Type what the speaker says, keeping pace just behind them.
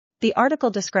The article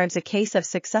describes a case of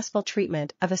successful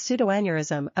treatment of a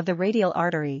pseudoaneurysm of the radial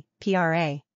artery,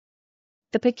 PRA.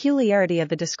 The peculiarity of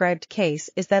the described case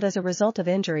is that as a result of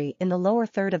injury in the lower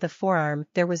third of the forearm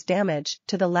there was damage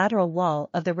to the lateral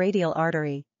wall of the radial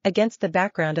artery. Against the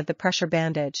background of the pressure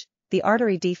bandage, the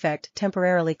artery defect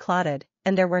temporarily clotted,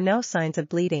 and there were no signs of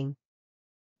bleeding.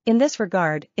 In this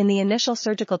regard, in the initial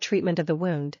surgical treatment of the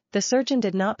wound, the surgeon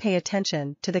did not pay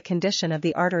attention to the condition of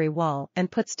the artery wall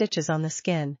and put stitches on the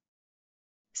skin.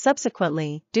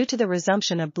 Subsequently, due to the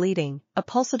resumption of bleeding, a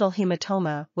pulsatile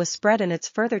hematoma was spread in its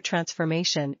further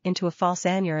transformation into a false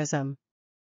aneurysm.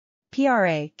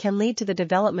 PRA can lead to the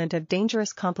development of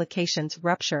dangerous complications: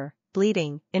 rupture,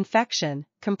 bleeding, infection,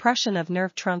 compression of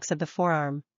nerve trunks of the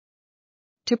forearm.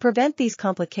 To prevent these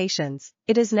complications,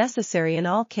 it is necessary in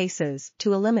all cases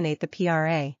to eliminate the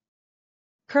PRA.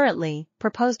 Currently,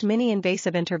 proposed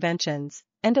mini-invasive interventions,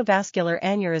 endovascular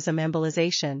aneurysm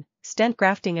embolization, stent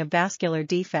grafting of vascular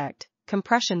defect,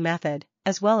 compression method,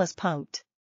 as well as punct.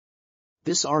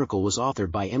 This article was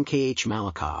authored by M.KH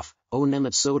MALIKOV, O.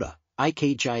 NEMATZODA,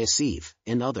 I.K. GIYOSIEV,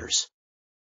 and others.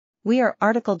 We are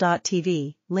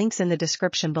RTCLTV, links in the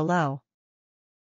description below.